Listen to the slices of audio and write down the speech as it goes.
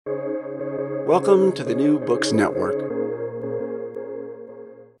Welcome to the New Books Network.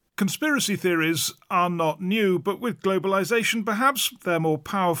 Conspiracy theories are not new, but with globalization, perhaps they're more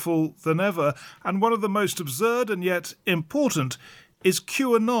powerful than ever. And one of the most absurd and yet important is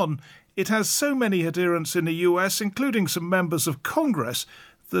QAnon. It has so many adherents in the US, including some members of Congress,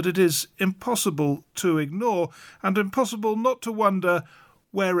 that it is impossible to ignore and impossible not to wonder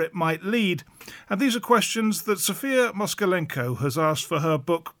where it might lead. And these are questions that Sophia Moskalenko has asked for her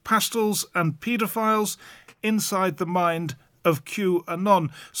book Pastels and Paedophiles Inside the Mind of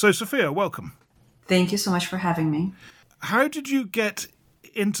QAnon. So, Sophia, welcome. Thank you so much for having me. How did you get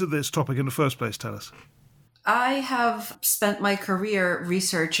into this topic in the first place? Tell us. I have spent my career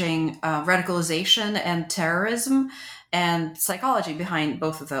researching radicalization and terrorism and psychology behind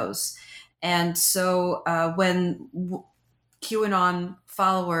both of those. And so when QAnon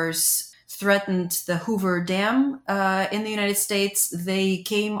followers threatened the Hoover Dam in the United States, they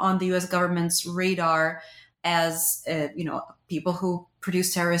came on the U.S. government's radar as people who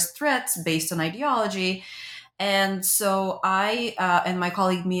produce terrorist threats based on ideology. And so I and my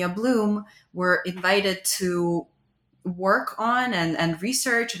colleague Mia Bloom were invited to work on and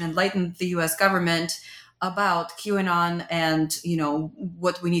research and enlighten the U.S. government about QAnon and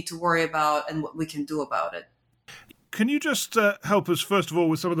what we need to worry about and what we can do about it. Can you just help us, first of all,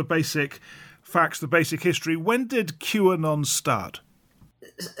 with some of the basic facts, the basic history? When did QAnon start?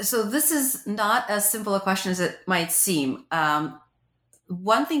 So this is not as simple a question as it might seem.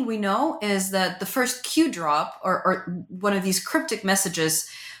 One thing we know is that the first Q drop, or one of these cryptic messages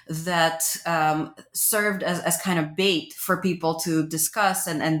that served as kind of bait for people to discuss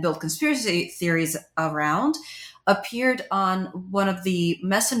and build conspiracy theories around, appeared on one of the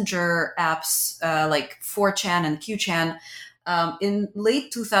messenger apps like 4chan and QChan in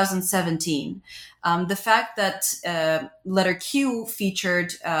late 2017. The fact that letter Q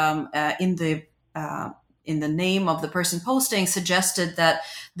featured in the name of the person posting suggested that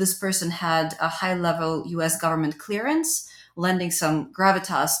this person had a high-level U.S. government clearance, lending some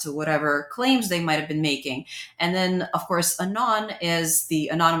gravitas to whatever claims they might have been making. And then, of course, Anon is the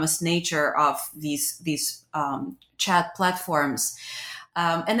anonymous nature of these chat platforms.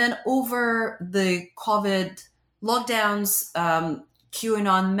 And then over the COVID lockdowns,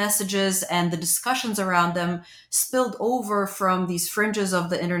 QAnon messages and the discussions around them spilled over from these fringes of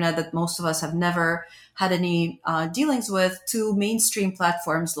the internet that most of us have never had any dealings with to mainstream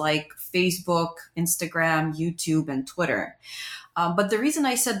platforms like Facebook, Instagram, YouTube, and Twitter. But the reason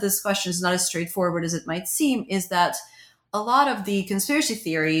I said this question is not as straightforward as it might seem is that a lot of the conspiracy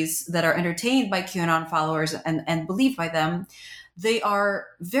theories that are entertained by QAnon followers and believed by them, they are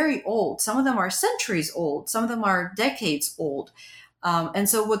very old. Some of them are centuries old. Some of them are decades old. And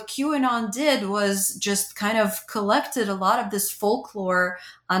so what QAnon did was just kind of collected a lot of this folklore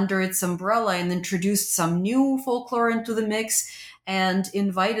under its umbrella and introduced some new folklore into the mix and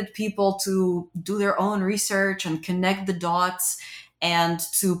invited people to do their own research and connect the dots and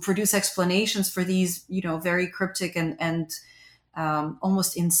to produce explanations for these, very cryptic and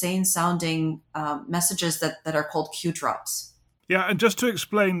almost insane sounding messages that are called Q drops. Yeah, and just to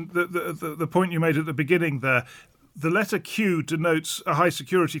explain the point you made at the beginning there, the letter Q denotes a high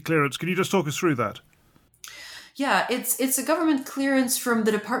security clearance. Can you just talk us through that? Yeah, it's a government clearance from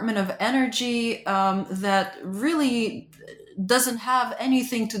the Department of Energy that really doesn't have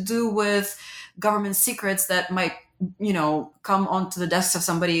anything to do with government secrets that might, come onto the desks of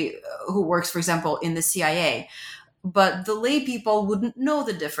somebody who works, for example, in the CIA. But the lay people wouldn't know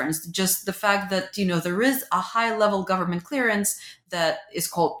the difference. Just the fact that, there is a high level government clearance that is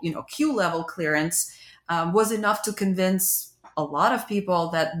called, Q level clearance was enough to convince a lot of people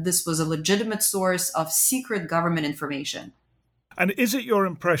that this was a legitimate source of secret government information. And is it your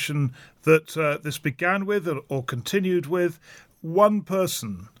impression that this began with or continued with one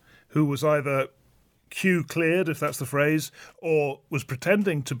person who was either Q cleared, if that's the phrase, or was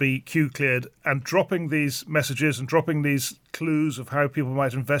pretending to be Q cleared and dropping these messages and dropping these clues of how people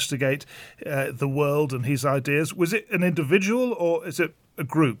might investigate the world and his ideas? Was it an individual or is it a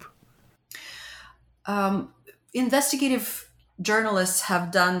group? Investigative journalists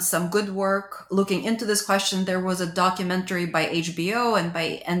have done some good work looking into this question. There was a documentary by HBO and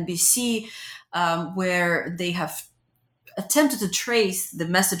by NBC where they have attempted to trace the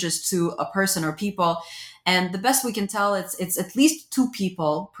messages to a person or people. And the best we can tell, it's at least two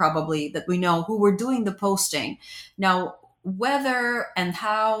people probably that we know who were doing the posting. Now, whether and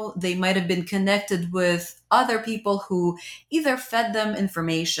how they might have been connected with other people who either fed them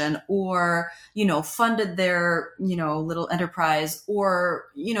information or, funded their, little enterprise or,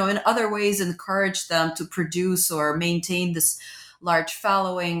 in other ways encouraged them to produce or maintain this large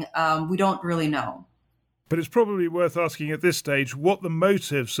following. We don't really know. But it's probably worth asking at this stage what the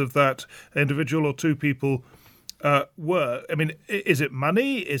motives of that individual or two people were. I mean, is it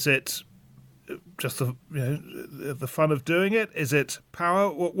money? Is it just the fun of doing it? Is it power?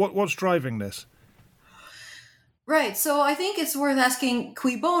 What's driving this? Right. So I think it's worth asking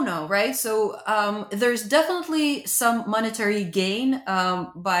cui bono, right? So there's definitely some monetary gain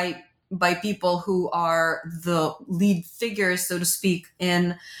by people who are the lead figures, so to speak,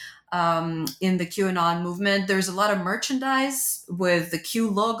 in the QAnon movement. There's a lot of merchandise with the Q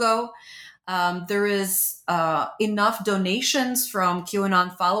logo. There is enough donations from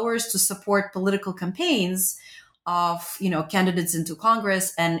QAnon followers to support political campaigns of candidates into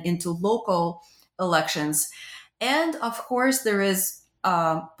Congress and into local elections. And of course, there is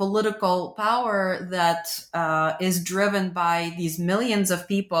political power that is driven by these millions of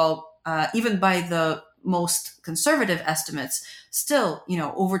people, even by the most conservative estimates, still,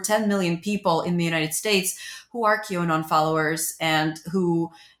 over 10 million people in the United States who are QAnon followers and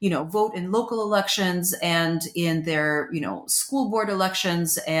who, vote in local elections and in their, school board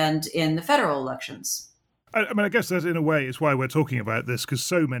elections and in the federal elections. I mean, I guess that in a way is why we're talking about this, because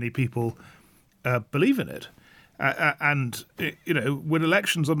so many people believe in it. And win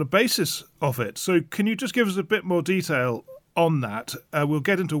elections on the basis of it. So can you just give us a bit more detail on that? We'll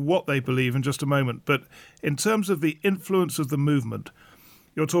get into what they believe in just a moment. But in terms of the influence of the movement,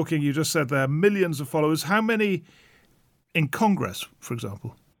 you just said there are millions of followers. How many in Congress, for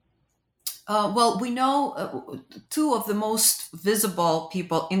example? Well, we know two of the most visible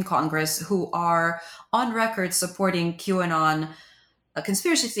people in Congress who are on record supporting QAnon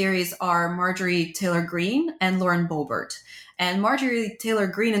conspiracy theories are Marjorie Taylor Greene and Lauren Boebert. And Marjorie Taylor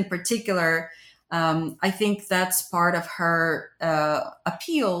Greene in particular, I think that's part of her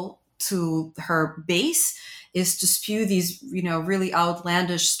appeal to her base is to spew these, really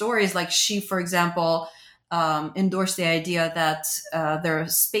outlandish stories. Like she, for example, endorsed the idea that there are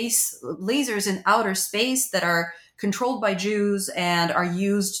lasers in outer space that are controlled by Jews and are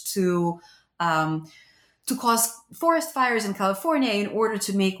used to cause forest fires in California in order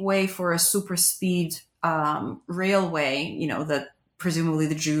to make way for a super speed railway, that presumably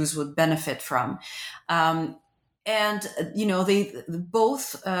the Jews would benefit from. And, they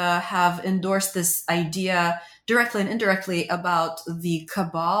both have endorsed this idea directly and indirectly about the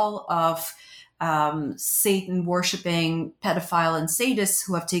cabal of Satan worshipping pedophile and sadists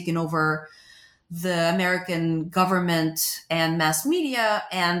who have taken over the American government and mass media,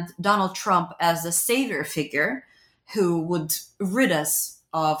 and Donald Trump as the savior figure who would rid us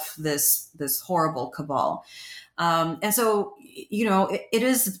of this horrible cabal. And so, it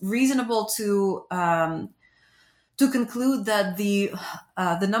is reasonable to conclude that the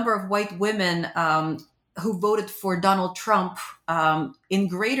number of white women who voted for Donald Trump in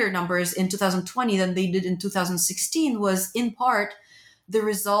greater numbers in 2020 than they did in 2016 was in part the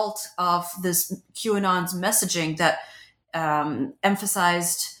result of this QAnon's messaging that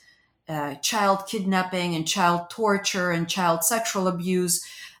emphasized child kidnapping and child torture and child sexual abuse,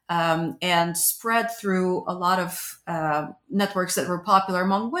 and spread through a lot of networks that were popular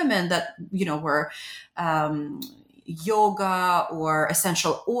among women that, were yoga or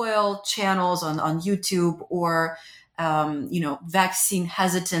essential oil channels on YouTube or, vaccine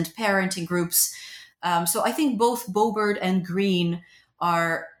hesitant parenting groups. So I think both Boebert and Greene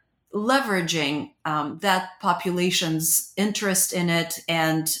are leveraging that population's interest in it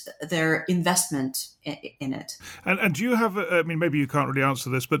and their investment in it. And do you have, maybe you can't really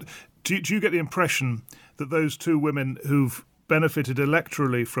answer this, but do you get the impression that those two women who've benefited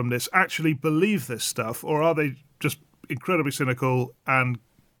electorally from this actually believe this stuff, or are they just incredibly cynical and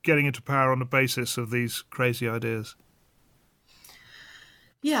getting into power on the basis of these crazy ideas?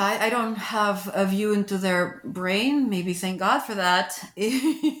 Yeah, I don't have a view into their brain. Maybe thank God for that.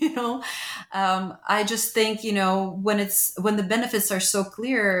 I just think, when the benefits are so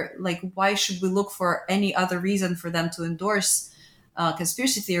clear, like why should we look for any other reason for them to endorse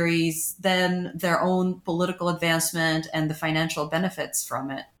conspiracy theories than their own political advancement and the financial benefits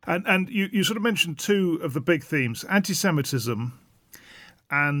from it? And you sort of mentioned two of the big themes: anti-Semitism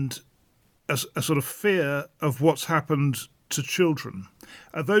and a sort of fear of what's happened to children.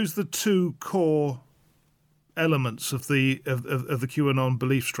 Are those the two core elements of the QAnon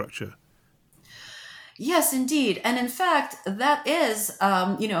belief structure? Yes, indeed, and in fact, that is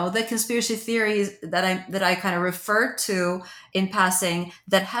the conspiracy theories that I kind of referred to in passing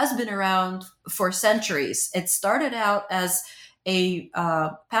that has been around for centuries. It started out as a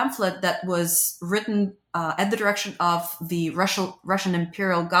pamphlet that was written at the direction of the Russian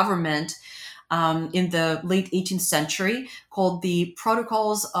imperial government in the late 18th century called the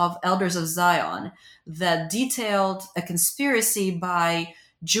Protocols of Elders of Zion that detailed a conspiracy by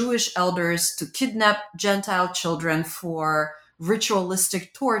Jewish elders to kidnap Gentile children for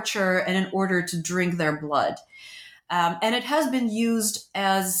ritualistic torture and in order to drink their blood. And it has been used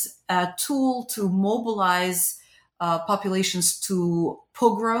as a tool to mobilize populations to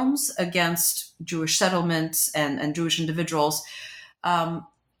pogroms against Jewish settlements and Jewish individuals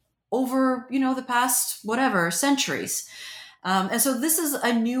over, the past centuries. And so this is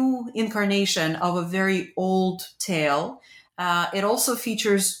a new incarnation of a very old tale. It also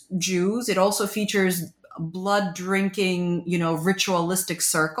features Jews. It also features blood drinking, ritualistic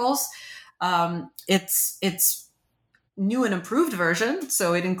circles. It's new and improved version.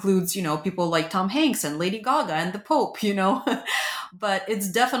 So it includes, people like Tom Hanks and Lady Gaga and the Pope, but it's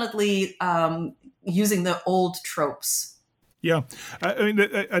definitely using the old tropes. Yeah, I mean,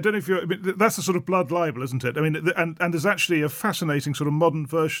 I don't know if you're. I mean, that's a sort of blood libel, isn't it? I mean, and there's actually a fascinating sort of modern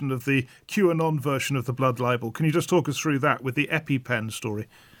version of the QAnon version of the blood libel. Can you just talk us through that with the EpiPen story?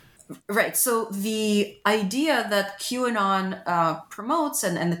 Right. So the idea that QAnon promotes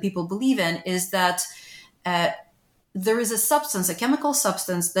and the people believe in is that there is a substance, a chemical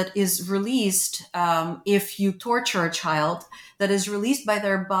substance that is released if you torture a child, that is released by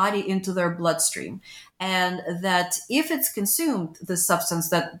their body into their bloodstream. And that if it's consumed, the substance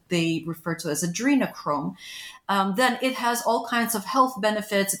that they refer to as adrenochrome, then it has all kinds of health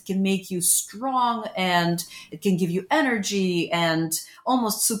benefits. It can make you strong and it can give you energy and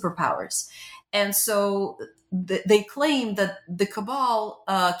almost superpowers. And so they claim that the cabal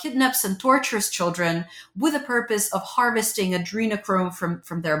kidnaps and tortures children with the purpose of harvesting adrenochrome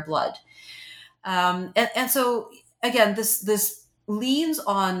from their blood. And so, again, this leans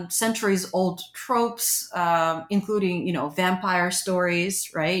on centuries-old tropes, including, vampire stories,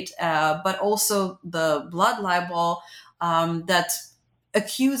 right? But also the blood libel that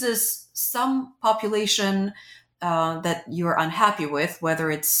accuses some population that you're unhappy with, whether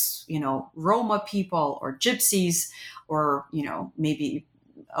it's, Roma people or gypsies or, maybe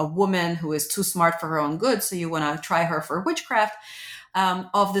a woman who is too smart for her own good, so you want to try her for witchcraft,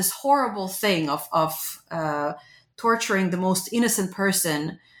 of this horrible thing of torturing the most innocent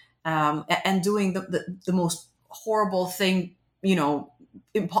person and doing the most horrible thing,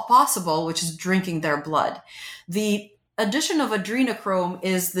 impossible, which is drinking their blood. The addition of adrenochrome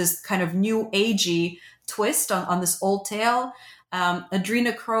is this kind of new agey twist on this old tale.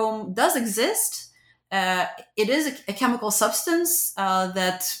 Adrenochrome does exist. It is a chemical substance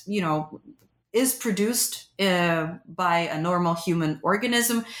that, is produced by a normal human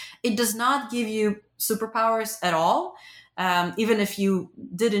organism. It does not give you superpowers at all. Even if you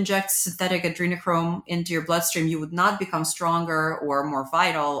did inject synthetic adrenochrome into your bloodstream, you would not become stronger or more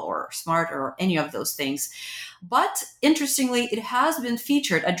vital or smarter or any of those things. But interestingly, it has been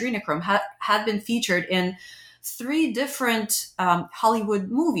featured, adrenochrome had been featured in 3 different Hollywood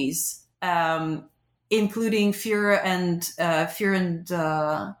movies, including Fear and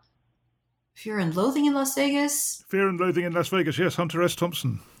Loathing in Las Vegas. Fear and Loathing in Las Vegas, yes, Hunter S.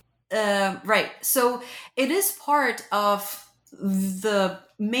 Thompson. Right. So it is part of the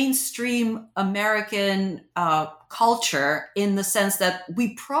mainstream American culture in the sense that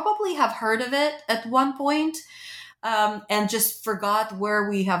we probably have heard of it at one point and just forgot where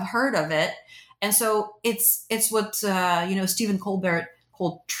we have heard of it. And so it's what, Stephen Colbert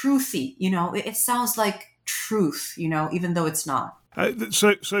called truthy. It sounds like truth, even though it's not.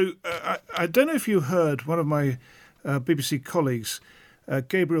 So I don't know if you heard one of my BBC colleagues,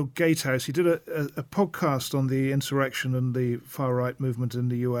 Gabriel Gatehouse. He did a podcast on the insurrection and the far-right movement in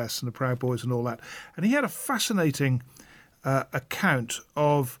the US and the Proud Boys and all that. And he had a fascinating account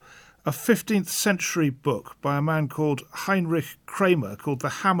of a 15th century book by a man called Heinrich Kramer called The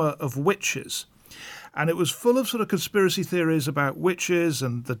Hammer of Witches. And it was full of sort of conspiracy theories about witches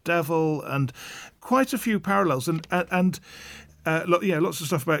and the devil and quite a few parallels and lots of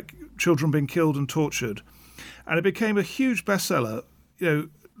stuff about children being killed and tortured. And it became a huge bestseller,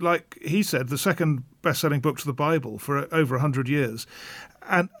 like he said, the second best-selling book to the Bible for over 100 years.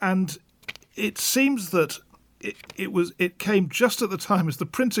 And it seems that it came just at the time as the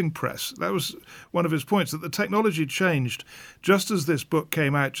printing press. That was one of his points, that the technology changed just as this book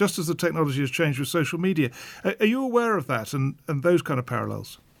came out, just as the technology has changed with social media. Are you aware of that and those kind of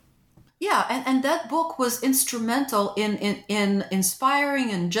parallels? Yeah, and that book was instrumental in inspiring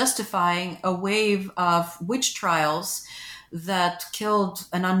and justifying a wave of witch trials that killed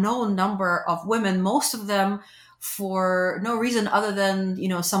an unknown number of women, most of them for no reason other than,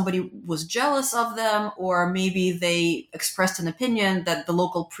 somebody was jealous of them, or maybe they expressed an opinion that the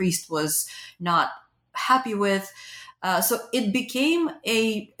local priest was not happy with. So it became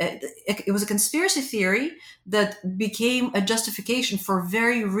it was a conspiracy theory that became a justification for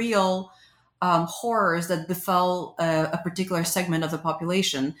very real horrors that befell a particular segment of the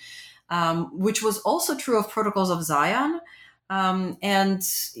population, which was also true of Protocols of Zion. And,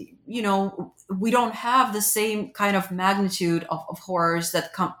 we don't have the same kind of magnitude of horrors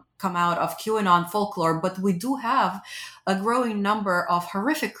that come out of QAnon folklore, but we do have a growing number of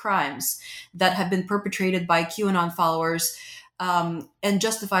horrific crimes that have been perpetrated by QAnon followers and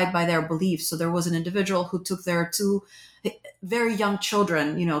justified by their beliefs. So there was an individual who took their two very young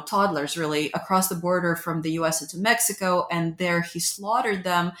children, toddlers really, across the border from the US into Mexico, and there he slaughtered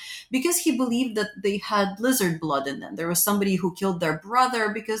them because he believed that they had lizard blood in them. There was somebody who killed their brother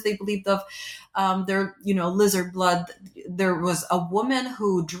because they believed of their lizard blood. There was a woman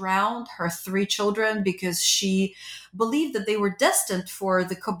who drowned her 3 children because she believed that they were destined for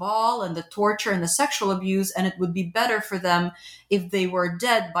the cabal and the torture and the sexual abuse, and it would be better for them if they were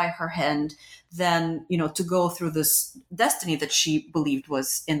dead by her hand than to go through this destiny that she believed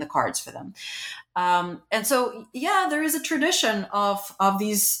was in the cards for them. And so, there is a tradition of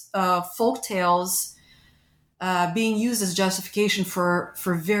these folk tales being used as justification for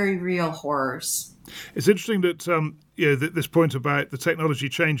very real horrors. It's interesting that this point about the technology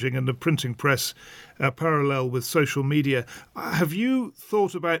changing and the printing press parallel with social media. Have you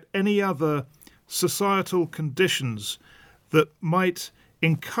thought about any other societal conditions that might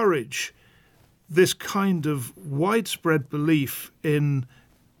encourage this kind of widespread belief in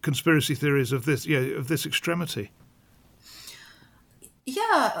conspiracy theories of this extremity?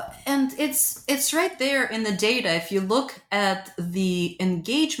 Yeah, and it's right there in the data. If you look at the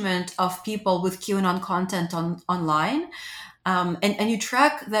engagement of people with QAnon content online, and you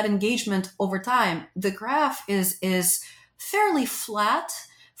track that engagement over time, the graph is fairly flat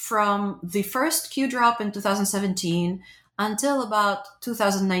from the first Q drop in 2017 until about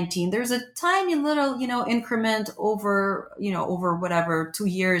 2019. There's a tiny little, increment over whatever, 2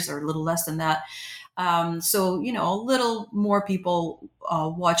 years or a little less than that. So, a little more people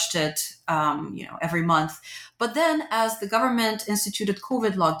watched it, every month. But then as the government instituted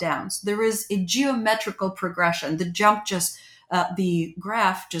COVID lockdowns, there is a geometrical progression. The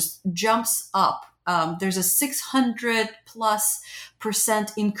graph just jumps up. There's a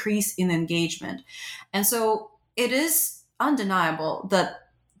 600+% increase in engagement. And so it is undeniable that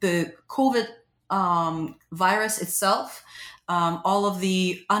the COVID virus itself, all of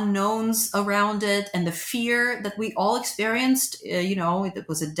the unknowns around it and the fear that we all experienced, it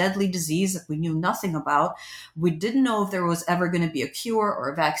was a deadly disease that we knew nothing about. We didn't know if there was ever going to be a cure or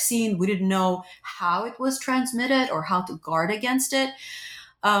a vaccine. We didn't know how it was transmitted or how to guard against it.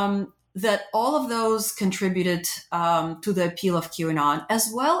 That all of those contributed to the appeal of QAnon, as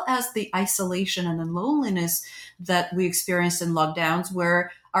well as the isolation and the loneliness that we experienced in lockdowns,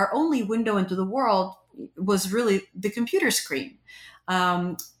 where our only window into the world was really the computer screen.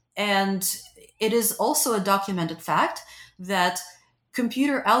 And it is also a documented fact that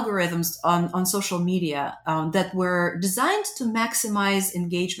computer algorithms on social media that were designed to maximize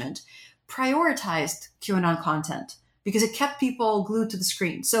engagement prioritized QAnon content because it kept people glued to the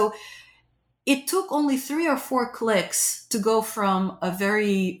screen. So it took only 3 or 4 clicks to go from a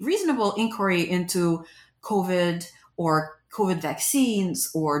very reasonable inquiry into COVID or COVID vaccines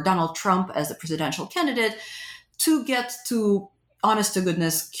or Donald Trump as the presidential candidate to get to honest to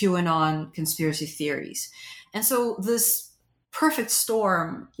goodness QAnon conspiracy theories. And so this perfect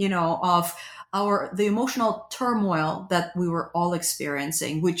storm, of the emotional turmoil that we were all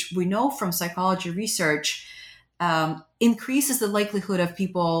experiencing, which we know from psychology research, increases the likelihood of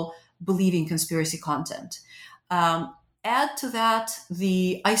people believing conspiracy content. Add to that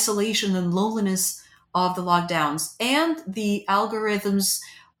the isolation and loneliness of the lockdowns and the algorithms'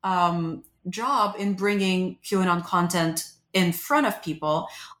 job in bringing QAnon content in front of people.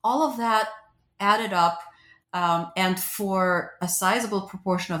 All of that added up, and for a sizable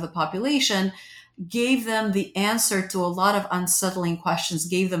proportion of the population, gave them the answer to a lot of unsettling questions,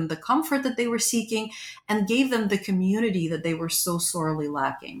 gave them the comfort that they were seeking, and gave them the community that they were so sorely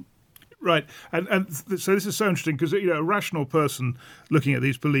lacking. Right. And so this is so interesting because, a rational person looking at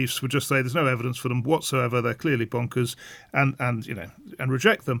these beliefs would just say there's no evidence for them whatsoever. They're clearly bonkers and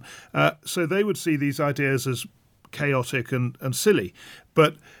reject them. So they would see these ideas as chaotic and silly.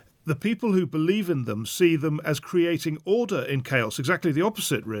 But the people who believe in them see them as creating order in chaos, exactly the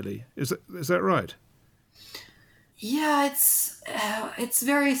opposite, really. Is that right? Yeah, it's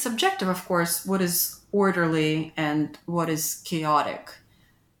very subjective, of course, what is orderly and what is chaotic.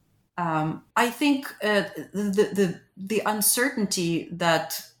 I think the uncertainty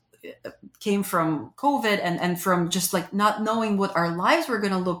that came from COVID and from just like not knowing what our lives were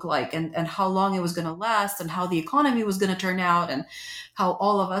going to look like and how long it was going to last and how the economy was going to turn out and how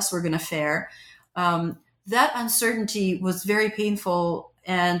all of us were going to fare. That uncertainty was very painful.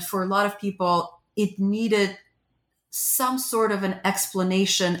 And for a lot of people, it needed some sort of an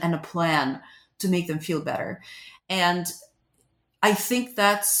explanation and a plan to make them feel better. And I think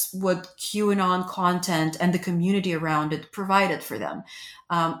that's what QAnon content and the community around it provided for them.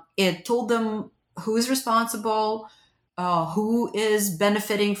 It told them who is responsible, who is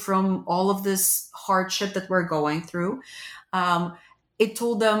benefiting from all of this hardship that we're going through. It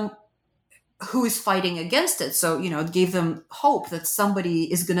told them who is fighting against it. So, it gave them hope that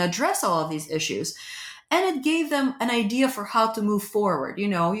somebody is going to address all of these issues. And it gave them an idea for how to move forward.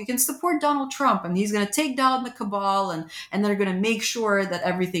 You can support Donald Trump and he's going to take down the cabal and they're going to make sure that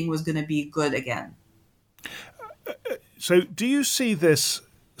everything was going to be good again. So do you see this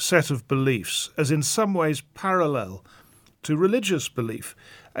set of beliefs as in some ways parallel to religious belief?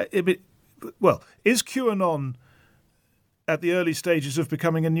 Is QAnon at the early stages of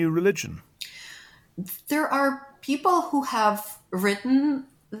becoming a new religion? There are people who have written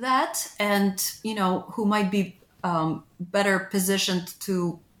that and, who might be better positioned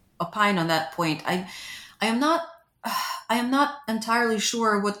to opine on that point. I am not entirely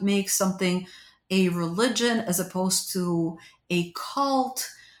sure what makes something a religion as opposed to a cult,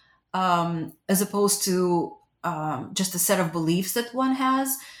 as opposed to just a set of beliefs that one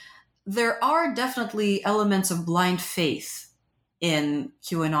has. There are definitely elements of blind faith in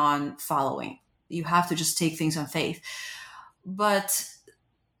QAnon following. You have to just take things on faith. But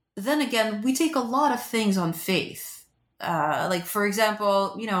then again, we take a lot of things on faith. Like, for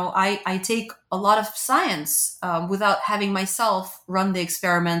example, I take a lot of science without having myself run the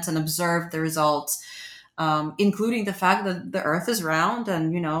experiments and observe the results, including the fact that the Earth is round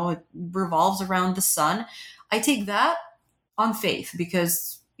and, it revolves around the sun. I take that on faith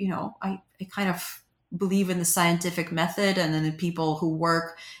because, I kind of believe in the scientific method and in the people who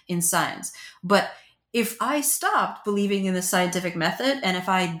work in science. But if I stopped believing in the scientific method and if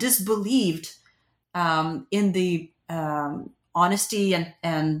I disbelieved in the honesty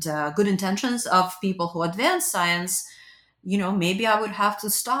and good intentions of people who advance science, maybe I would have to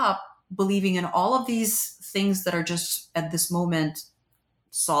stop believing in all of these things that are just at this moment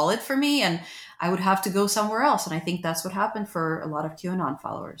solid for me, and I would have to go somewhere else. And I think that's what happened for a lot of QAnon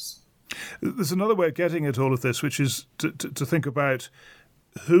followers. There's another way of getting at all of this, which is to think about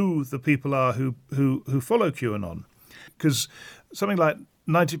who the people are who follow QAnon. Because something like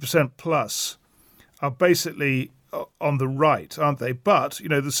 90% plus are basically on the right, aren't they? But, the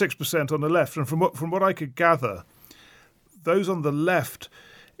 6% on the left. And from what I could gather, those on the left,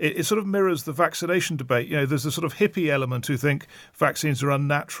 it sort of mirrors the vaccination debate. There's a sort of hippie element who think vaccines are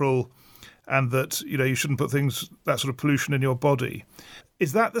unnatural and that, you shouldn't put that sort of pollution in your body.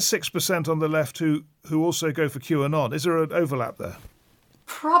 Is that the 6% on the left who also go for QAnon? Is there an overlap there?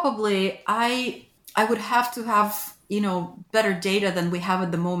 Probably. I would have to have, better data than we have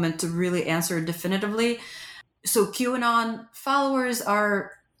at the moment to really answer definitively. So QAnon followers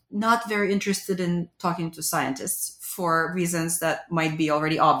are not very interested in talking to scientists for reasons that might be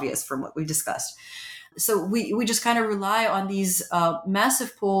already obvious from what we discussed. So we just kind of rely on these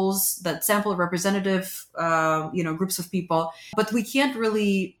massive polls that sample representative, groups of people, but we can't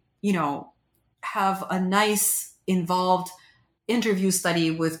really, have a nice involved interview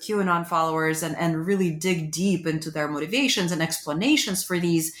study with QAnon followers and really dig deep into their motivations and explanations for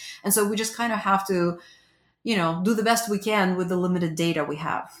these. And so we just kind of have to, do the best we can with the limited data we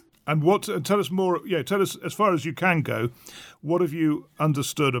have. And tell us more, tell us as far as you can go, what have you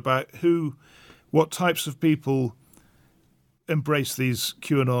understood about what types of people embrace these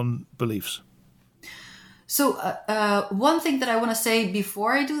QAnon beliefs? So one thing that I want to say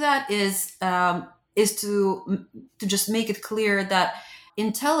before I do that is to just make it clear that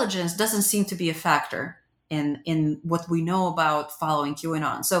intelligence doesn't seem to be a factor in what we know about following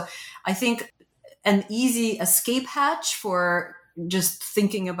QAnon. So I think an easy escape hatch for just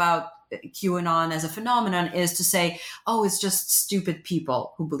thinking about QAnon as a phenomenon is to say, oh, it's just stupid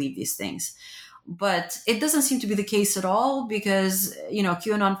people who believe these things. But it doesn't seem to be the case at all because,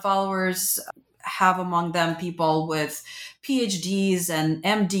 QAnon followers have among them people with PhDs and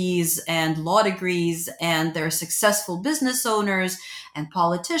MDs and law degrees, and they're successful business owners and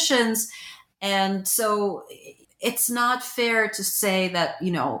politicians. And so it's not fair to say that,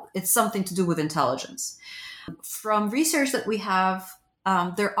 it's something to do with intelligence. From research that we have,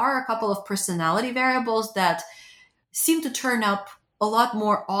 there are a couple of personality variables that seem to turn up a lot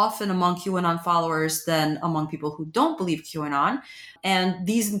more often among QAnon followers than among people who don't believe QAnon. And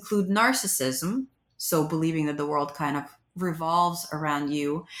these include narcissism, so believing that the world kind of revolves around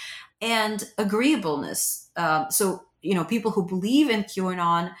you, and agreeableness. People who believe in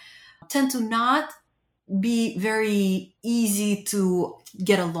QAnon tend to not be very easy to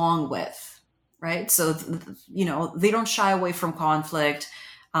get along with, right? So, they don't shy away from conflict.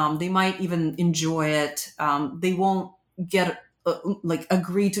 They might even enjoy it. They won't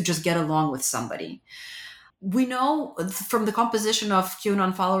agree to just get along with somebody. We know from the composition of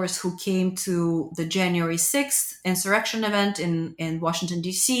QAnon followers who came to the January 6th insurrection event in Washington,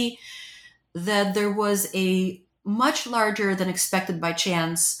 D.C., that there was a much larger than expected by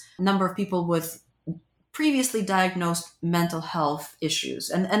chance number of people with previously diagnosed mental health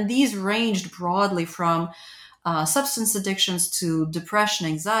issues. And these ranged broadly from substance addictions to depression,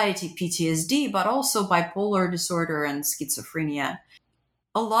 anxiety, PTSD, but also bipolar disorder and schizophrenia.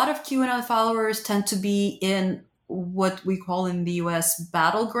 A lot of QAnon followers tend to be in what we call in the US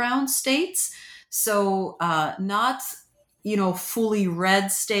battleground states. So not, fully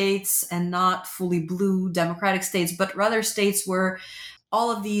red states and not fully blue Democratic states, but rather states where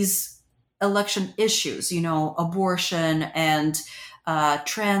all of these election issues, abortion and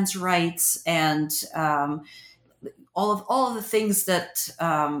trans rights and all of the things that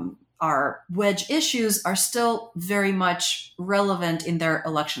are wedge issues are still very much relevant in their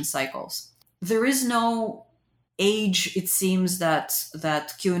election cycles. There is no age, it seems, that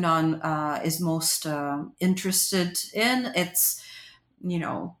QAnon is most interested in. It's,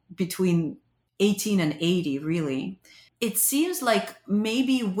 between 18 and 80, really. It seems like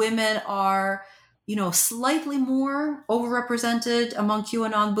maybe women are, slightly more overrepresented among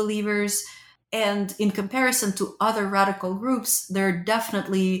QAnon believers. And in comparison to other radical groups, they're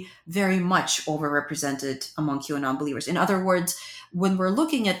definitely very much overrepresented among QAnon believers. In other words, when we're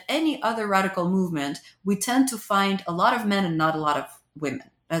looking at any other radical movement, we tend to find a lot of men and not a lot of women.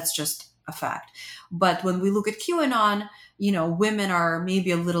 That's just a fact. But when we look at QAnon, women are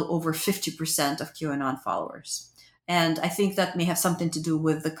maybe a little over 50% of QAnon followers. And I think that may have something to do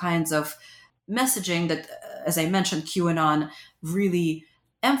with the kinds of messaging that, as I mentioned, QAnon really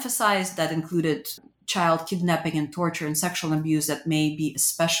emphasized, that included child kidnapping and torture and sexual abuse that may be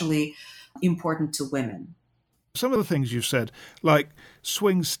especially important to women. Some of the things you've said, like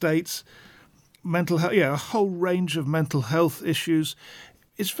swing states, mental health, a whole range of mental health issues,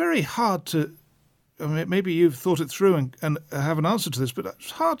 it's very hard to, maybe you've thought it through and have an answer to this, but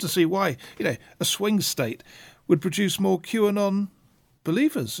it's hard to see why, a swing state would produce more QAnon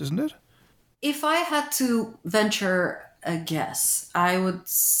believers, isn't it? If I had to venture a guess, I would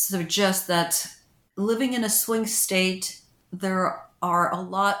suggest that living in a swing state, there are a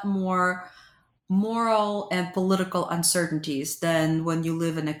lot more moral and political uncertainties than when you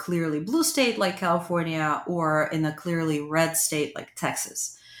live in a clearly blue state like California or in a clearly red state like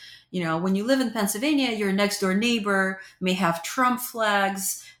Texas. When you live in Pennsylvania, your next door neighbor may have Trump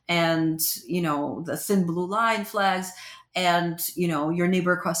flags and, the thin blue line flags, and, your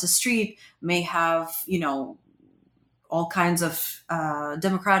neighbor across the street may have, all kinds of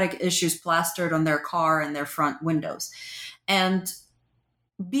democratic issues plastered on their car and their front windows. And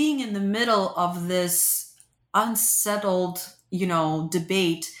being in the middle of this unsettled,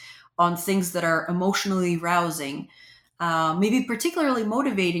 debate on things that are emotionally rousing, maybe particularly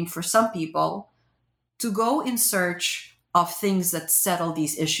motivating for some people to go in search of things that settle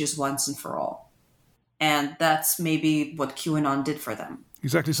these issues once and for all. And that's maybe what QAnon did for them.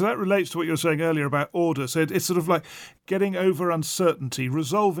 Exactly. So that relates to what you were saying earlier about order. So it's sort of like getting over uncertainty,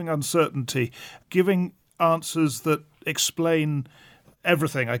 resolving uncertainty, giving answers that explain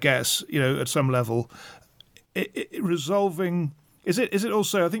everything, I guess, at some level. Resolving... Is it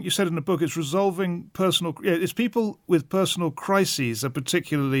also, I think you said in the book, it's resolving personal... it's people with personal crises are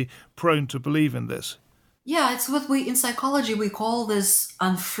particularly prone to believe in this. Yeah, it's what in psychology, we call this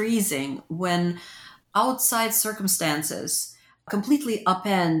unfreezing, when outside circumstances completely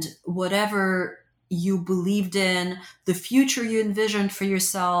upend whatever you believed in, the future you envisioned for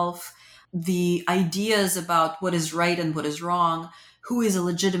yourself, the ideas about what is right and what is wrong, who is a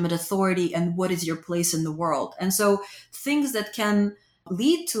legitimate authority, and what is your place in the world. And so things that can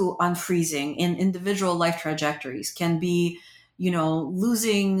lead to unfreezing in individual life trajectories can be,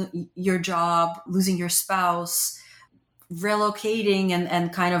 losing your job, losing your spouse, relocating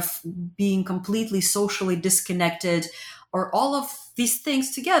and kind of being completely socially disconnected, or all of these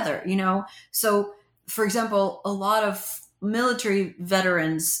things together, So, for example, a lot of military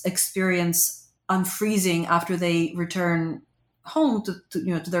veterans experience unfreezing after they return home to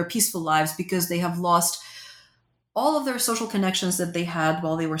their peaceful lives, because they have lost all of their social connections that they had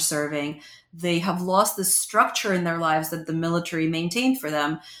while they were serving. They have lost the structure in their lives that the military maintained for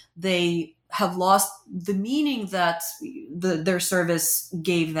them. They have lost the meaning that their service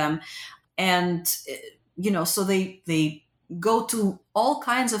gave them. And, so they go to all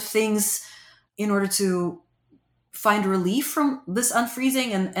kinds of things in order to find relief from this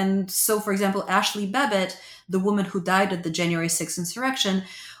unfreezing. And so, for example, Ashley Babbitt, the woman who died at the January 6th insurrection,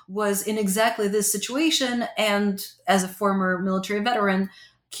 was in exactly this situation. And as a former military veteran,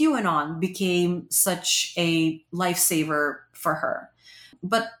 QAnon became such a lifesaver for her.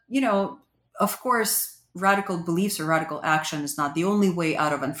 But, of course, radical beliefs or radical action is not the only way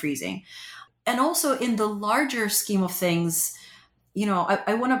out of unfreezing. And also, in the larger scheme of things,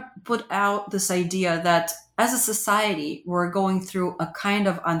 I want to put out this idea that as a society, we're going through a kind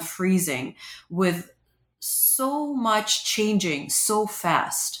of unfreezing with so much changing so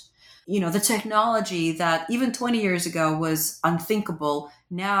fast. The technology that even 20 years ago was unthinkable,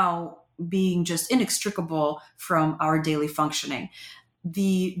 now being just inextricable from our daily functioning.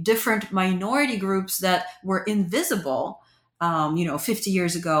 The different minority groups that were invisible, 50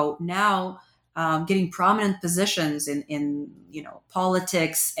 years ago, now getting prominent positions in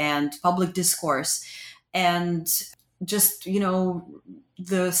politics and public discourse. And just,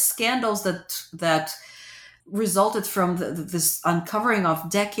 the scandals that resulted from this uncovering of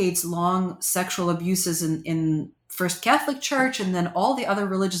decades-long sexual abuses in First Catholic Church and then all the other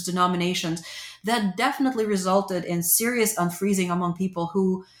religious denominations, that definitely resulted in serious unfreezing among people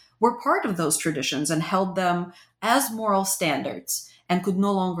who were part of those traditions and held them as moral standards and could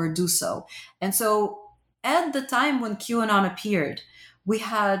no longer do so. And so at the time when QAnon appeared, we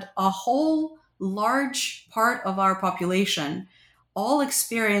had a whole large part of our population all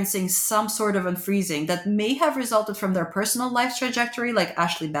experiencing some sort of unfreezing that may have resulted from their personal life trajectory, like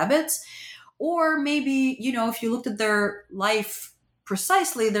Ashley Babbitt's, or maybe, if you looked at their life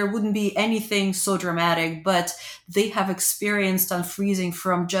precisely, there wouldn't be anything so dramatic, but they have experienced unfreezing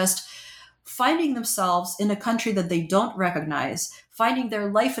from just finding themselves in a country that they don't recognize, finding their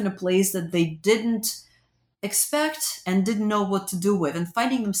life in a place that they didn't expect and didn't know what to do with, and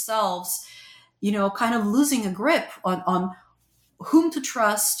finding themselves, kind of losing a grip on whom to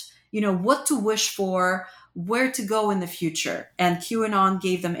trust, what to wish for, where to go in the future. And QAnon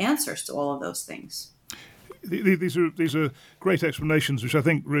gave them answers to all of those things. These are great explanations, which I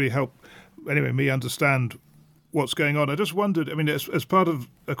think really help, me understand what's going on. I just wondered, as part of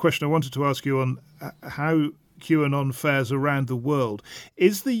a question I wanted to ask you on how QAnon fares around the world,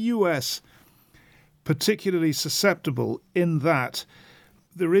 is the US particularly susceptible in that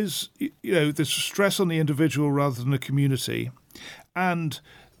there is, this stress on the individual rather than the community, and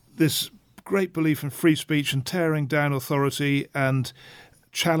this great belief in free speech and tearing down authority and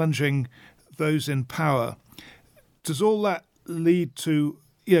challenging those in power? Does all that lead to,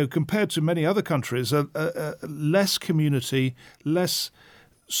 compared to many other countries, a less community, less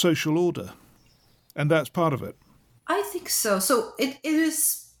social order? And that's part of it. I think so. So it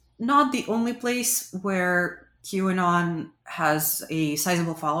is not the only place where QAnon has a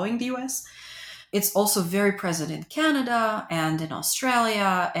sizable following in the US. It's also very present in Canada and in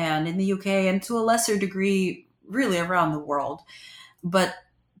Australia and in the UK, and to a lesser degree, really around the world. But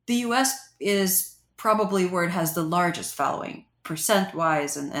the US is probably where it has the largest following,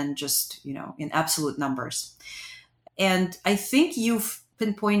 percent-wise and just, in absolute numbers. And I think you've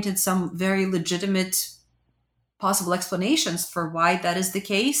pinpointed some very legitimate possible explanations for why that is the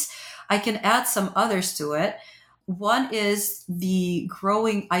case. I can add some others to it. One is the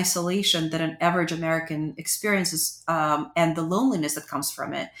growing isolation that an average American experiences, and the loneliness that comes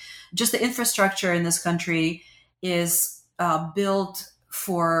from it. Just the infrastructure in this country is built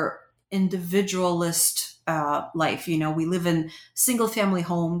for individualist life. We live in single-family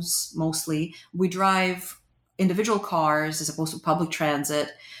homes mostly. We drive individual cars as opposed to public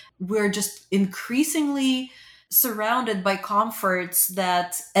transit. We're just increasingly surrounded by comforts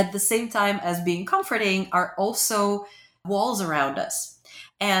that, at the same time as being comforting, are also walls around us.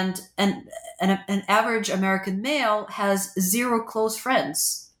 And an average American male has 0 close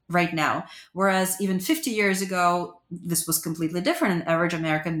friends right now, whereas even 50 years ago, this was completely different. An average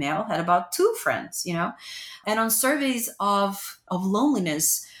American male had about 2 friends, And on surveys of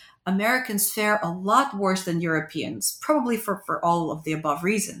loneliness, Americans fare a lot worse than Europeans, probably for all of the above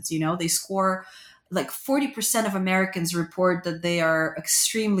reasons. They score like 40% of Americans report that they are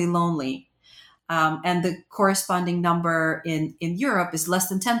extremely lonely. And the corresponding number in Europe is less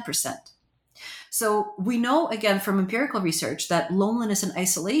than 10%. So we know, again, from empirical research that loneliness and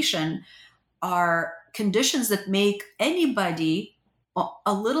isolation are conditions that make anybody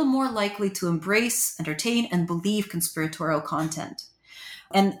a little more likely to embrace, entertain, and believe conspiratorial content.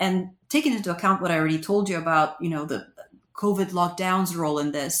 And taking into account what I already told you about, the COVID lockdown's role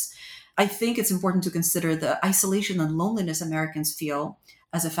in this, I think it's important to consider the isolation and loneliness Americans feel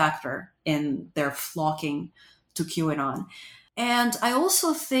as a factor in their flocking to QAnon. And I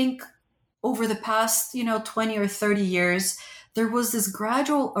also think over the past, 20 or 30 years, there was this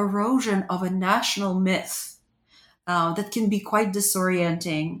gradual erosion of a national myth that can be quite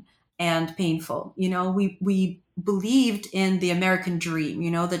disorienting and painful. We believed in the American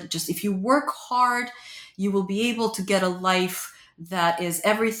dream, that just if you work hard, you will be able to get a life that is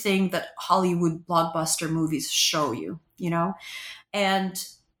everything that Hollywood blockbuster movies show you, And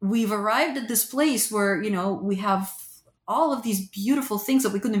we've arrived at this place where, we have all of these beautiful things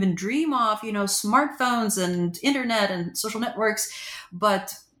that we couldn't even dream of, smartphones and internet and social networks,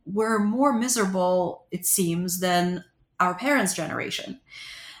 but we're more miserable, it seems, than our parents' generation.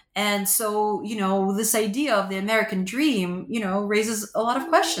 And so, this idea of the American dream, raises a lot of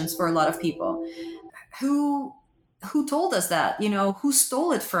questions for a lot of people. Who told us that? Who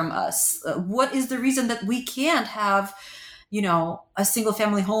stole it from us? What is the reason that we can't have, a single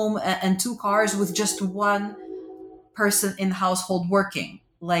family home and 2 cars with just one person in the household working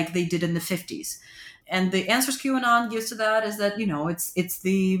like they did in the 50s? And the answers QAnon gives to that is that, it's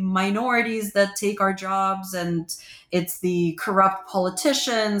the minorities that take our jobs, and it's the corrupt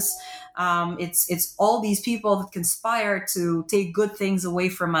politicians. It's all these people that conspire to take good things away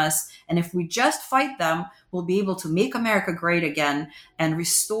from us. And if we just fight them, we'll be able to make America great again and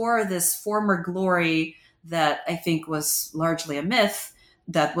restore this former glory that I think was largely a myth,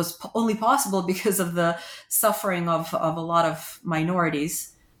 that was only possible because of the suffering of a lot of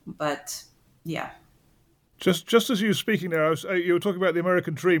minorities. But yeah. Just as you were speaking there, you were talking about the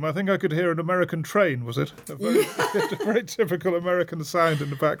American dream. I think I could hear an American train, was it? A very typical American sound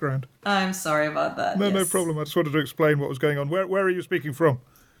in the background. I'm sorry about that. No problem. I just wanted to explain what was going on. Where are you speaking from?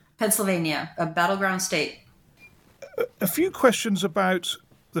 Pennsylvania, a battleground state. A few questions about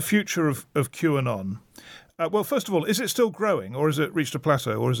the future of QAnon. Well, first of all, is it still growing, or has it reached a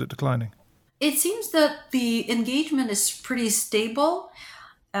plateau, or is it declining? It seems that the engagement is pretty stable.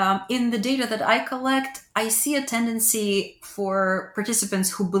 In the data that I collect, I see a tendency for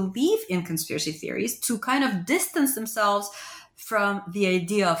participants who believe in conspiracy theories to kind of distance themselves from the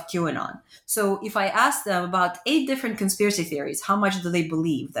idea of QAnon. So if I ask them about 8 different conspiracy theories, how much do they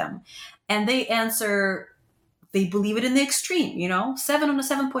believe them? And they answer, they believe it in the extreme, 7 on a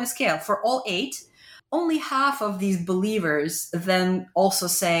 7-point scale for all 8. Only half of these believers then also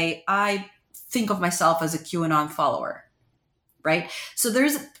say, I think of myself as a QAnon follower. Right? So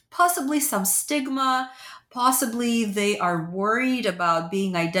there's possibly some stigma. Possibly they are worried about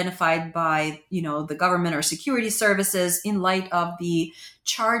being identified by, the government or security services in light of the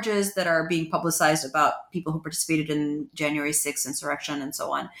charges that are being publicized about people who participated in January 6th insurrection and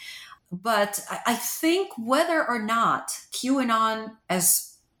so on. But I think whether or not QAnon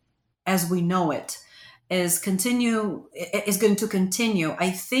as we know it is going to continue,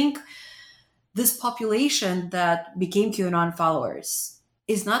 I think this population that became QAnon followers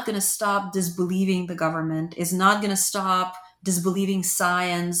is not going to stop disbelieving the government, is not going to stop disbelieving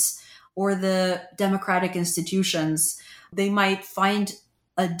science or the democratic institutions. They might find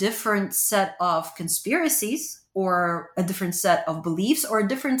a different set of conspiracies or a different set of beliefs or a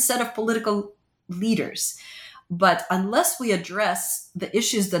different set of political leaders. But unless we address the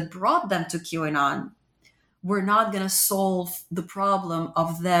issues that brought them to QAnon, we're not going to solve the problem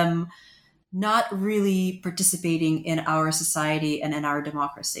of them not really participating in our society and in our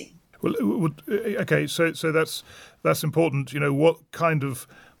democracy. Well, okay, so that's important. What kind of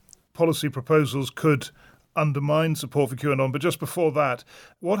policy proposals could undermine support for QAnon? But just before that,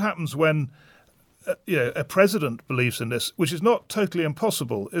 what happens when a president believes in this, which is not totally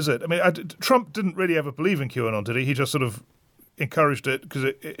impossible, is it? I mean, Trump didn't really ever believe in QAnon, did he? He just sort of encouraged it because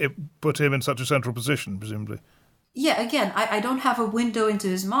it put him in such a central position, presumably. Yeah, again, I don't have a window into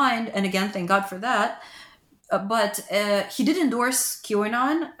his mind, and again, thank God for that. But he did endorse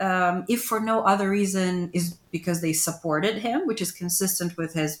QAnon, if for no other reason is because they supported him, which is consistent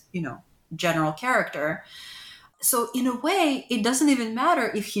with his, general character. So in a way, it doesn't even matter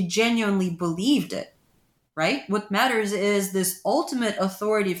if he genuinely believed it, right? What matters is this ultimate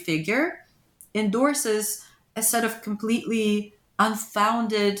authority figure endorses a set of completely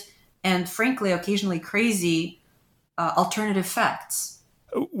unfounded and frankly, occasionally crazy alternative facts.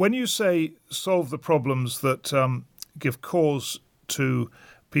 When you say solve the problems that give cause to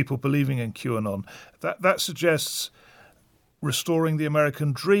people believing in QAnon, that suggests restoring the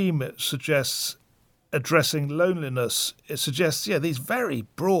American dream. It suggests addressing loneliness. It suggests, these very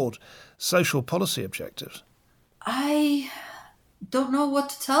broad social policy objectives. I don't know what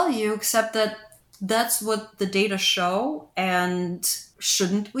to tell you except that that's what the data show. And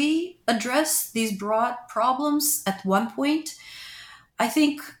shouldn't we address these broad problems at one point? I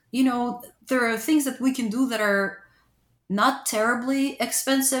think, there are things that we can do that are not terribly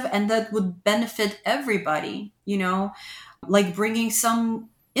expensive and that would benefit everybody, like bringing some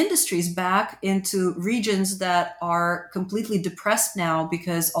industries back into regions that are completely depressed now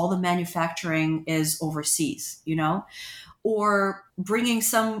because all the manufacturing is overseas, or bringing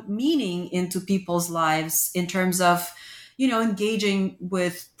some meaning into people's lives in terms of, engaging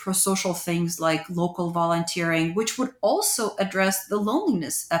with pro-social things like local volunteering, which would also address the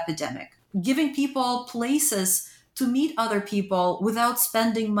loneliness epidemic, giving people places to meet other people without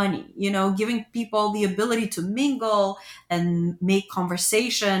spending money, giving people the ability to mingle and make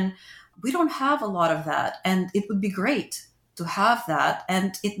conversation. We don't have a lot of that, and it would be great to have that.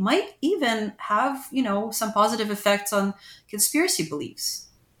 And it might even have, some positive effects on conspiracy beliefs.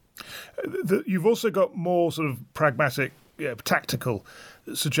 You've also got more sort of pragmatic, tactical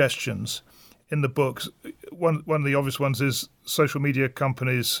suggestions in the books. One of the obvious ones is social media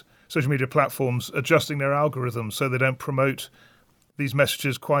platforms adjusting their algorithms so they don't promote these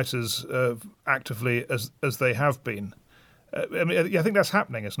messages quite as actively as they have been. I think that's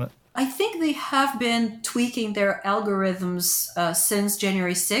happening, isn't it? I think they have been tweaking their algorithms since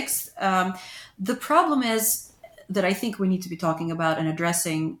January 6th. The problem is that I think we need to be talking about and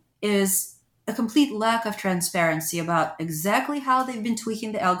addressing is a complete lack of transparency about exactly how they've been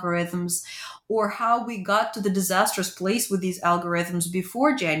tweaking the algorithms or how we got to the disastrous place with these algorithms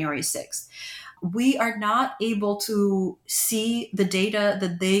before January 6th. We are not able to see the data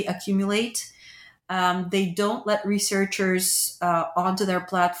that they accumulate. They don't let researchers onto their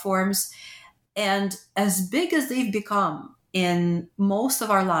platforms. And as big as they've become in most of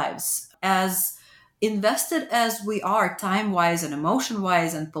our lives, as invested as we are time-wise and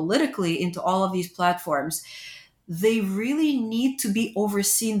emotion-wise and politically into all of these platforms, they really need to be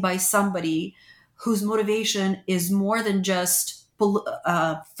overseen by somebody whose motivation is more than just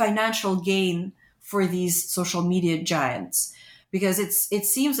financial gain for these social media giants. Because it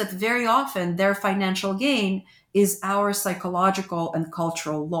seems that very often their financial gain is our psychological and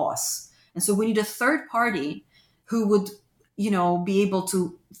cultural loss. And so we need a third party who would, be able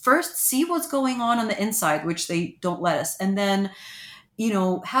to first see what's going on the inside, which they don't let us, and then,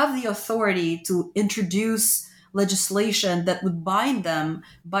 have the authority to introduce legislation that would bind them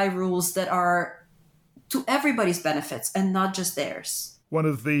by rules that are to everybody's benefits and not just theirs. One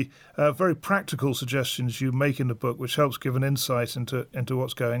of the very practical suggestions you make in the book, which helps give an insight into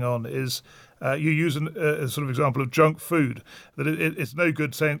what's going on, is you use a sort of example of junk food, that it's no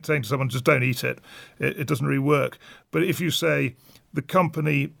good saying to someone, just don't eat it. It doesn't really work. But if you say the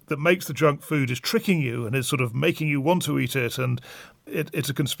company that makes the junk food is tricking you and is sort of making you want to eat it, and it's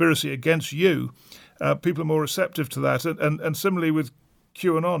a conspiracy against you, people are more receptive to that. And similarly with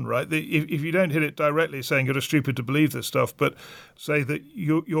QAnon, right? If you don't hit it directly saying you're stupid to believe this stuff, but say that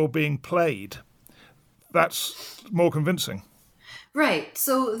you're being played, that's more convincing. Right.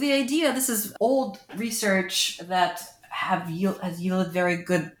 So the idea, this is old research that has yielded very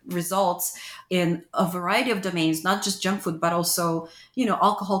good results in a variety of domains, not just junk food, but also,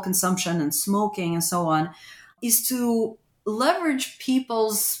 alcohol consumption and smoking and so on, is to leverage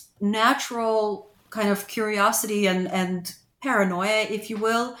people's natural kind of curiosity and paranoia, if you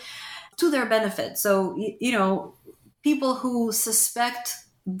will, to their benefit. So, people who suspect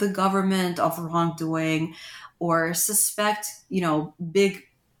the government of wrongdoing or suspect, big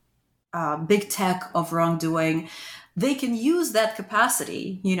tech of wrongdoing, they can use that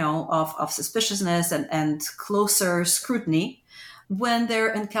capacity, of suspiciousness and closer scrutiny when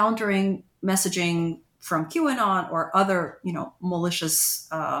they're encountering messaging from QAnon or other, malicious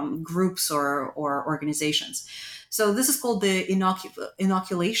groups or organizations. So this is called the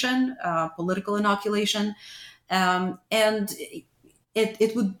inoculation, political inoculation. And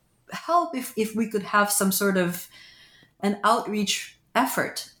it would help if we could have some sort of an outreach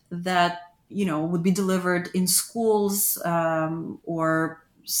effort that, would be delivered in schools or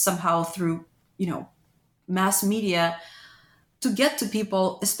somehow through, mass media to get to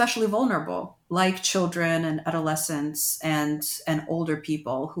people, especially vulnerable, like children and adolescents and older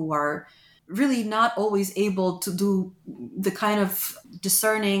people who are really not always able to do the kind of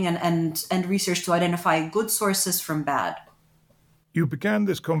discerning and research to identify good sources from bad. You began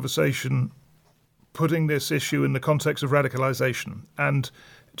this conversation putting this issue in the context of radicalization, and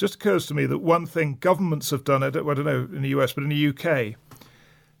It just occurs to me that one thing governments have done, I don't know in the US, but in the UK,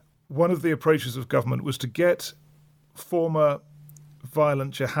 one of the approaches of government was to get former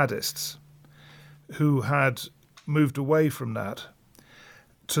violent jihadists who had moved away from that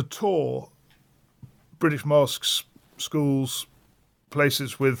to tour British mosques, schools,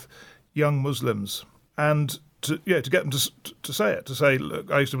 places with young Muslims, and to get them to say,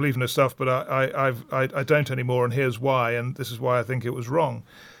 look, I used to believe in this stuff, but I don't anymore, and here's why, and this is why I think it was wrong.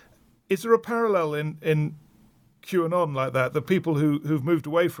 Is there a parallel in QAnon like that? The people who've moved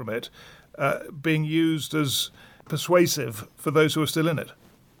away from it being used as persuasive for those who are still in it?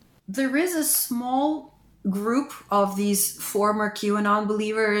 There is a small group of these former QAnon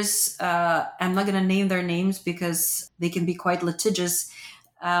believers. I'm not going to name their names because they can be quite litigious.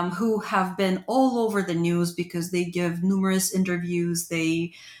 Who have been all over the news because they give numerous interviews.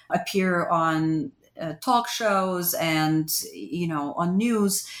 They appear on talk shows and, on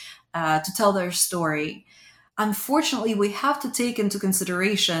news to tell their story. Unfortunately, we have to take into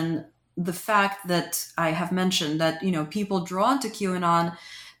consideration the fact that I have mentioned that, people drawn to QAnon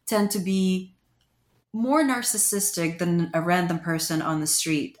tend to be more narcissistic than a random person on the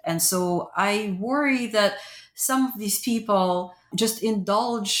street. And so I worry that some of these people just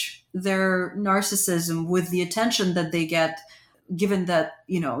indulge their narcissism with the attention that they get, given that,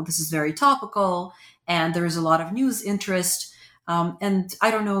 this is very topical and there is a lot of news interest. And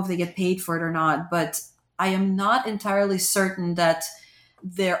I don't know if they get paid for it or not, but I am not entirely certain that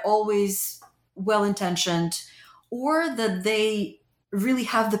they're always well-intentioned or that they really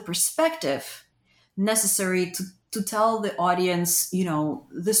have the perspective necessary to tell the audience,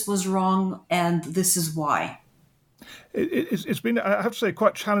 this was wrong and this is why. It's been, I have to say,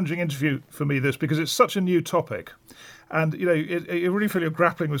 quite a challenging interview for me, this, because it's such a new topic. And, you really feel you're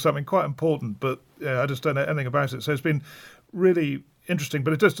grappling with something quite important, but I just don't know anything about it. So it's been really interesting.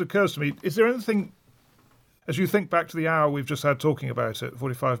 But it just occurs to me, is there anything, as you think back to the hour we've just had talking about it,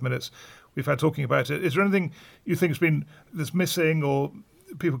 45 minutes we've had talking about it, is there anything you think that's missing or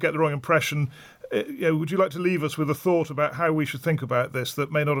people get the wrong impression? Would you like to leave us with a thought about how we should think about this that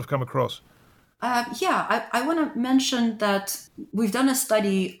may not have come across? I want to mention that we've done a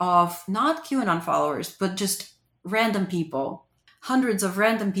study of not QAnon followers, but just random people, hundreds of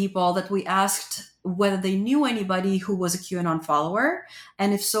random people that we asked whether they knew anybody who was a QAnon follower,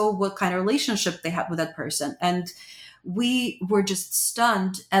 and if so, what kind of relationship they had with that person. And we were just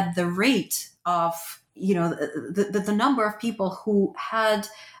stunned at the rate of, the number of people who had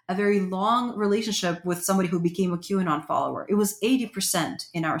a very long relationship with somebody who became a QAnon follower. It was 80%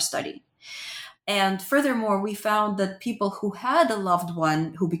 in our study. And furthermore, we found that people who had a loved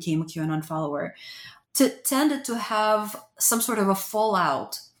one who became a QAnon follower tended to have some sort of a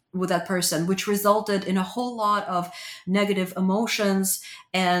fallout with that person, which resulted in a whole lot of negative emotions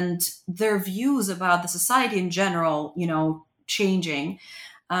and their views about the society in general, changing.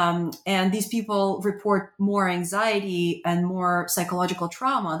 And these people report more anxiety and more psychological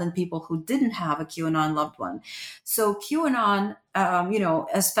trauma than people who didn't have a QAnon loved one. So QAnon,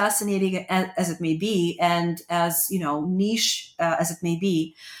 as fascinating as it may be, and as, niche as it may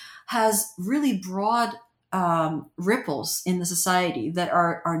be, has really broad ripples in the society that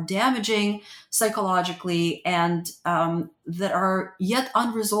are damaging psychologically and that are yet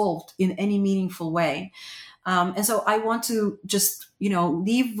unresolved in any meaningful way. And so I want to just,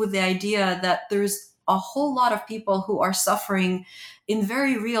 leave with the idea that there's a whole lot of people who are suffering in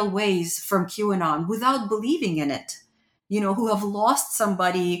very real ways from QAnon without believing in it, who have lost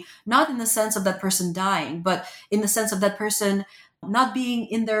somebody, not in the sense of that person dying, but in the sense of that person not being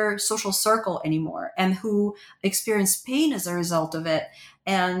in their social circle anymore, and who experience pain as a result of it,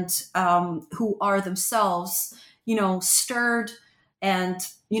 and who are themselves, stirred and,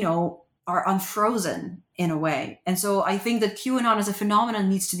 are unfrozen in a way. And so I think that QAnon as a phenomenon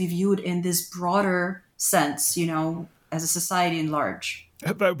needs to be viewed in this broader sense, as a society in large.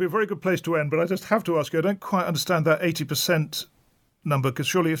 That would be a very good place to end, but I just have to ask you, I don't quite understand that 80% number, because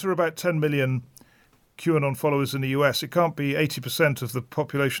surely if there are about 10 million QAnon followers in the US, it can't be 80% of the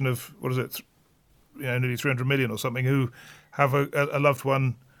population of, nearly 300 million or something, who have a loved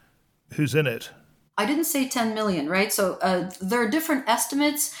one who's in it. I didn't say 10 million, right? So there are different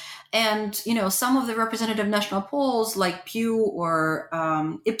estimates. And, some of the representative national polls like Pew or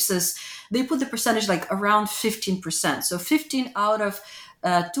Ipsos, they put the percentage like around 15%. So 15 out of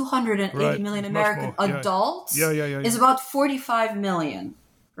 280 million American adults is about 45 million,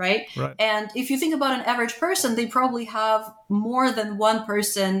 right? And if you think about an average person, they probably have more than one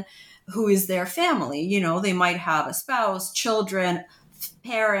person who is their family. They might have a spouse, children,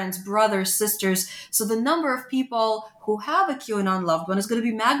 parents, brothers, sisters. So the number of people who have a QAnon loved one is going to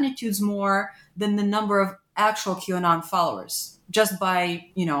be magnitudes more than the number of actual QAnon followers, just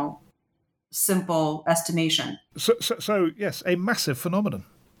by, simple estimation. So yes, a massive phenomenon.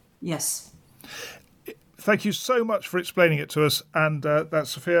 Yes. Thank you so much for explaining it to us. And that's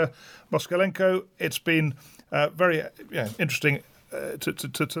Sophia Moskalenko. It's been very interesting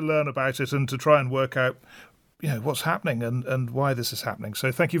to learn about it and to try and work out what's happening and why this is happening.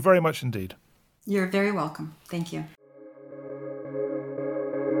 So thank you very much indeed. You're very welcome. Thank you.